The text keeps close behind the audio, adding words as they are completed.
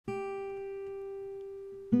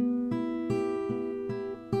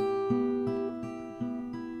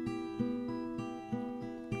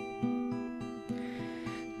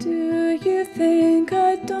think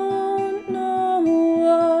I don't know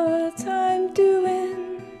what I'm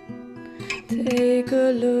doing? Take a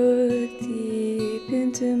look deep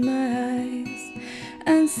into my eyes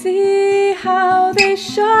and see how they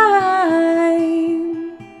shine.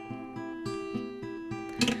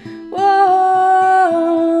 Whoa.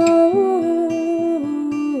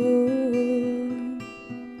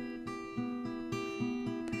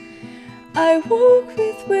 I walk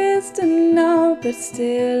with wisdom now, but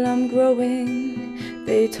still I'm growing.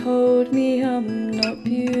 They told me I'm not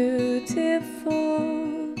beautiful,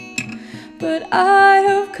 but I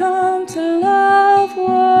have come to love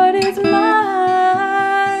what is mine.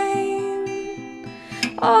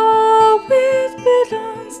 Oh, it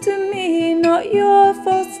belongs to me, not your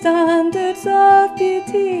false standards of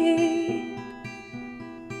beauty.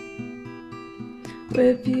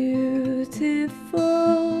 We're beautiful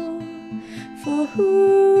for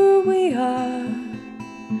who we are.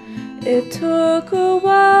 It took a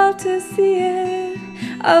while to see it.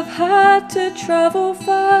 I've had to travel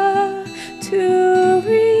far to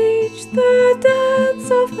reach the depths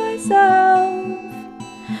of myself.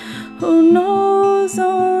 Who knows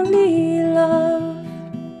only love,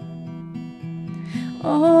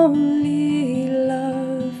 only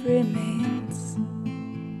love remains.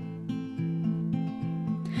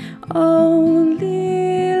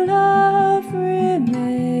 Only love remains.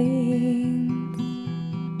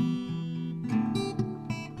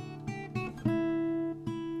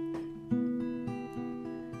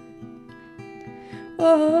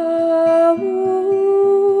 Oh,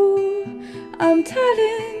 I'm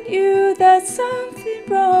telling you there's something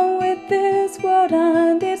wrong with this world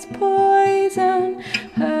and its poison,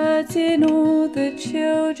 hurting all the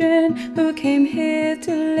children who came here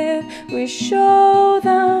to live. We show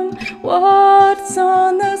them what's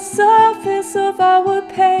on the surface of our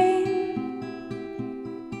pain,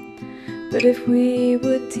 but if we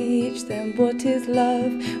would teach them what is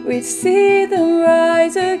love, we'd see them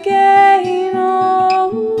rise again. Oh,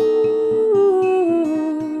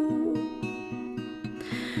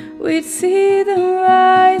 we'd see them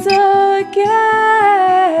rise again.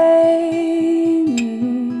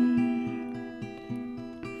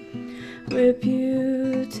 We're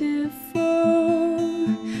beautiful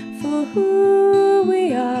for who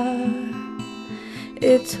we are.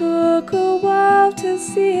 It took a while to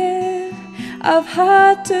see it. I've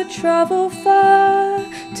had to travel far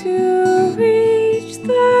to reach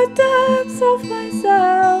the depths of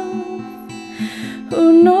myself.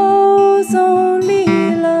 Who knows